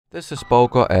This is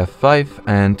POCO F5,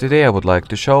 and today I would like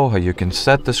to show how you can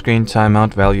set the screen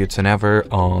timeout value to never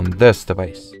on this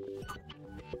device.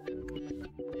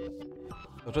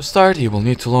 So to start, you will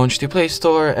need to launch the Play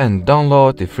Store and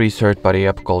download the free third-party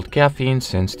app called Caffeine,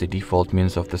 since the default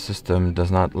means of the system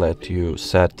does not let you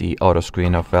set the auto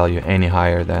screen off value any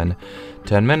higher than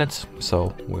 10 minutes.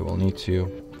 So we will need to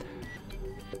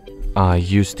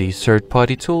use the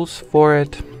third-party tools for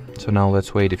it. So now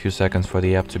let's wait a few seconds for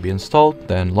the app to be installed,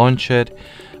 then launch it.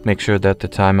 Make sure that the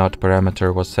timeout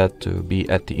parameter was set to be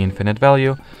at the infinite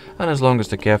value, and as long as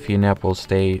the Caffeine app will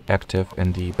stay active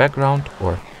in the background,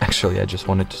 or actually I just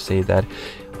wanted to say that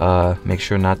make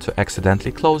sure not to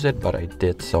accidentally close it, but I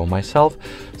did so myself.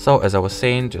 So as I was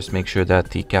saying, just make sure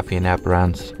that the Caffeine app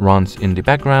runs in the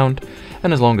background,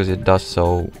 and as long as it does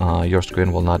so, your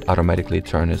screen will not automatically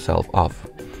turn itself off.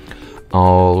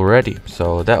 Alrighty,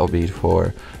 so that will be it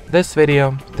for this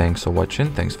video. Thanks for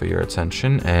watching, thanks for your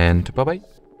attention, and bye bye.